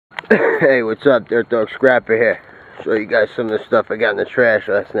Hey, what's up? Dirt Dog Scrapper here. Show you guys some of the stuff I got in the trash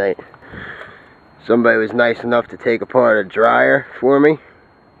last night. Somebody was nice enough to take apart a dryer for me.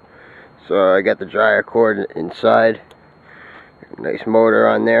 So I got the dryer cord inside. Nice motor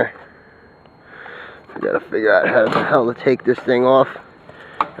on there. I gotta figure out how the hell to take this thing off.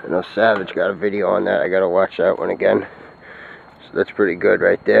 I know Savage got a video on that. I gotta watch that one again. So that's pretty good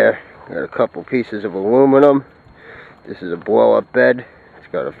right there. Got a couple pieces of aluminum. This is a blow-up bed.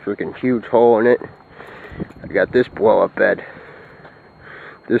 It's got a freaking huge hole in it. I got this blow-up bed.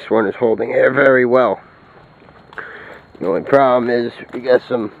 This one is holding air very well. The only problem is we got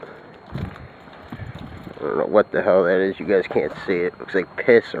some, I don't know what the hell that is. You guys can't see it. Looks like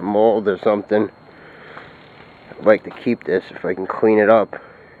piss or mold or something. I'd like to keep this if I can clean it up.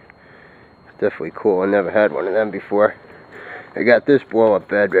 It's definitely cool. I never had one of them before. I got this blow-up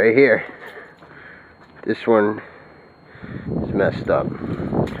bed right here. This one is messed up.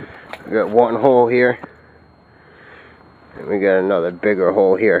 We got one hole here, and we got another bigger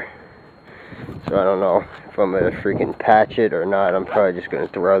hole here. So I don't know if I'm gonna freaking patch it or not. I'm probably just gonna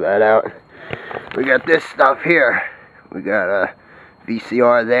throw that out. We got this stuff here. We got a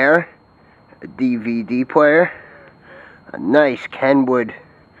VCR there, a DVD player, a nice Kenwood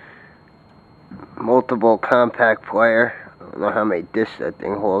multiple compact player. I don't know how many discs that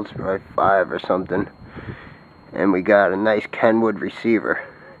thing holds, probably 5 or something. And we got a nice Kenwood receiver.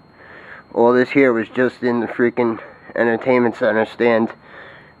 All this here was just in the freaking entertainment center stand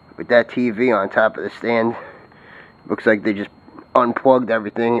with that TV on top of the stand. Looks like they just unplugged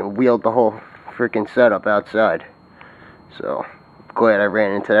everything and wheeled the whole freaking setup outside. So, glad I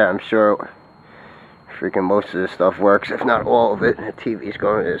ran into that. I'm sure freaking most of this stuff works, if not all of it. The TV's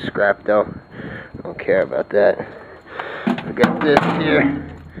going to the scrap though. I don't care about that. We got this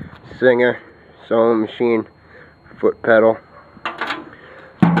here, Singer sewing machine, foot pedal.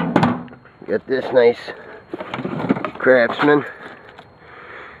 Got this nice Craftsman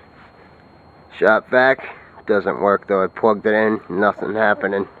shop vac. Doesn't work though. I plugged it in, nothing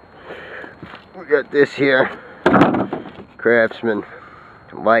happening. We got this here Craftsman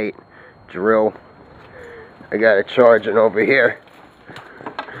light drill. I got it charging over here.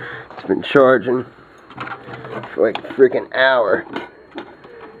 It's been charging for like a freaking hour.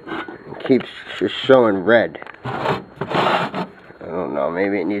 It keeps just showing red. I don't know,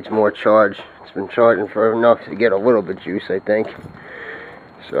 maybe it needs more charge. It's been charging for enough to get a little bit juice, I think.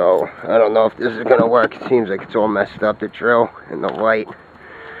 So, I don't know if this is gonna work. It seems like it's all messed up, the drill and the light.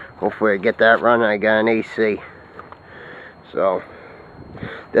 Hopefully I get that running. I got an AC. So,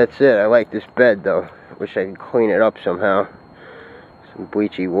 that's it. I like this bed though. Wish I could clean it up somehow. Some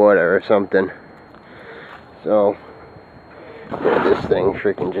bleachy water or something. So, yeah, this thing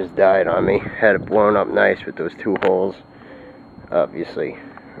freaking just died on me. Had it blown up nice with those 2 holes. Obviously,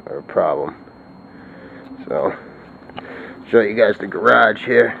 are a problem. So, show you guys the garage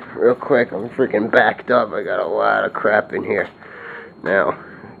here real quick. I'm freaking backed up. I got a lot of crap in here. Now,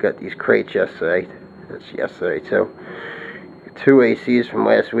 got these crates yesterday. That's yesterday too. 2 ACs from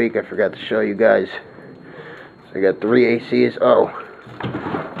last week. I forgot to show you guys. So I got 3 ACs. Oh,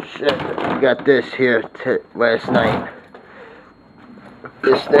 shit. I got this here last night.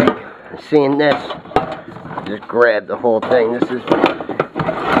 This thing. Seeing this. I just grabbed the whole thing. This is,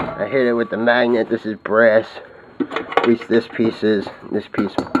 I hit it with the magnet. This is brass. At least this piece is. This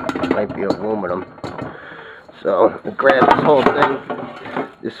piece might be aluminum. So I grabbed this whole thing.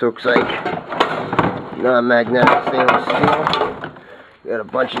 This looks like non-magnetic stainless steel. Got a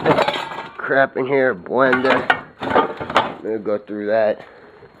bunch of crap in here. Blender. I'm gonna go through that.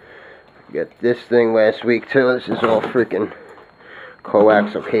 Got this thing last week too. This is all freaking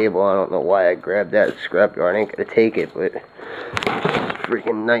coaxial cable. I don't know why I grabbed that scrapyard. I ain't gonna take it, but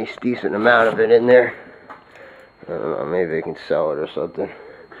freaking nice, decent amount of it in there. I don't know, maybe I can sell it or something.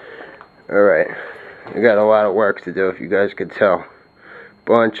 Alright, I got a lot of work to do, if you guys could tell.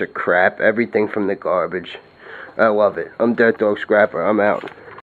 Bunch of crap, everything from the garbage. I love it. I'm Dirt Dog Scrapper. I'm out.